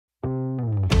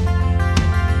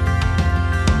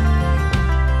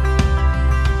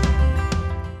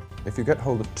If you get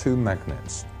hold of two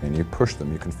magnets and you push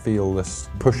them, you can feel this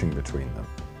pushing between them.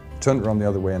 Turn it around the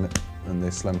other way and they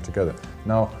slam together.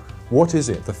 Now, what is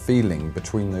it, the feeling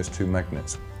between those two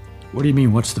magnets? What do you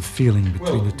mean, what's the feeling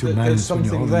between the two magnets? There's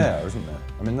something there, isn't there?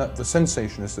 I mean, the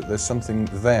sensation is that there's something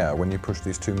there when you push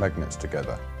these two magnets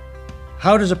together.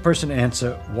 How does a person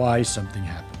answer why something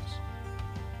happens?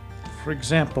 For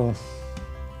example,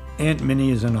 Aunt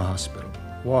Minnie is in a hospital.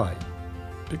 Why?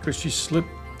 Because she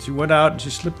went out and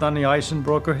she slipped on the ice and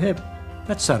broke her hip.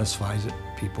 That satisfies it,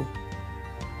 people.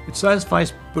 It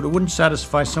satisfies, but it wouldn't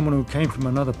satisfy someone who came from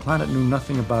another planet, knew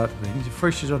nothing about things.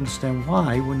 First, you should understand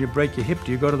why, when you break your hip,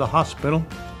 do you go to the hospital?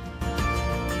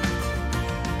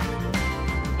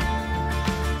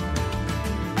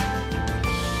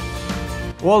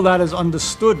 All that is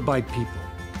understood by people.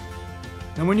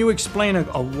 And when you explain a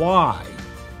why,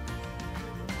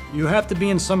 you have to be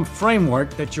in some framework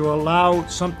that you allow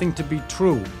something to be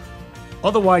true.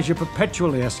 Otherwise, you're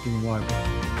perpetually asking why.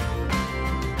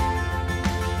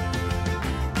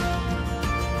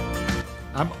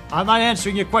 I'm not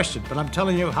answering your question, but I'm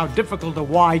telling you how difficult the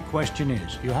why question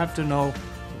is. You have to know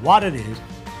what it is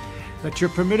that you're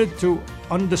permitted to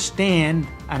understand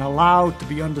and allowed to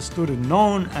be understood and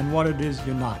known, and what it is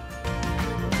you're not.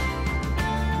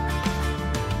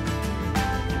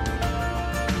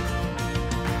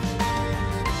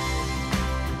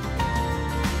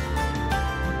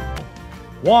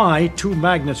 Why two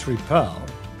magnets repel?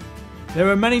 There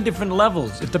are many different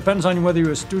levels. It depends on whether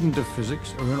you're a student of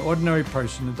physics or an ordinary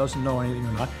person who doesn't know anything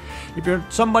or not. If you're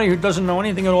somebody who doesn't know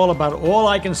anything at all about it, all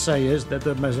I can say is that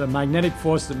there's a magnetic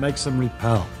force that makes them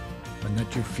repel, and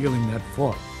that you're feeling that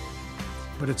force.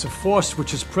 But it's a force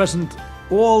which is present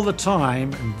all the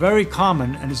time and very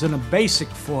common, and is in a basic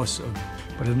force of.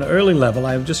 But in the early level,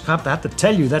 I just have to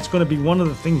tell you that's going to be one of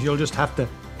the things you'll just have to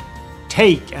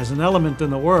take as an element in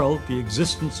the world, the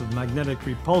existence of magnetic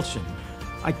repulsion.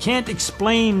 I can't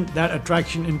explain that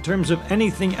attraction in terms of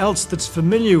anything else that's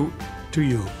familiar to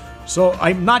you. So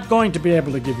I'm not going to be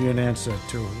able to give you an answer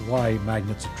to why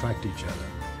magnets attract each other,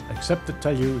 except to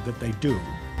tell you that they do.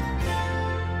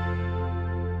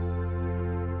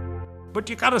 But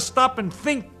you gotta stop and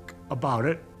think about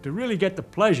it to really get the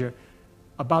pleasure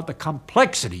about the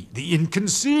complexity, the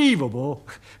inconceivable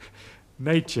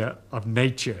nature of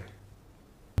nature.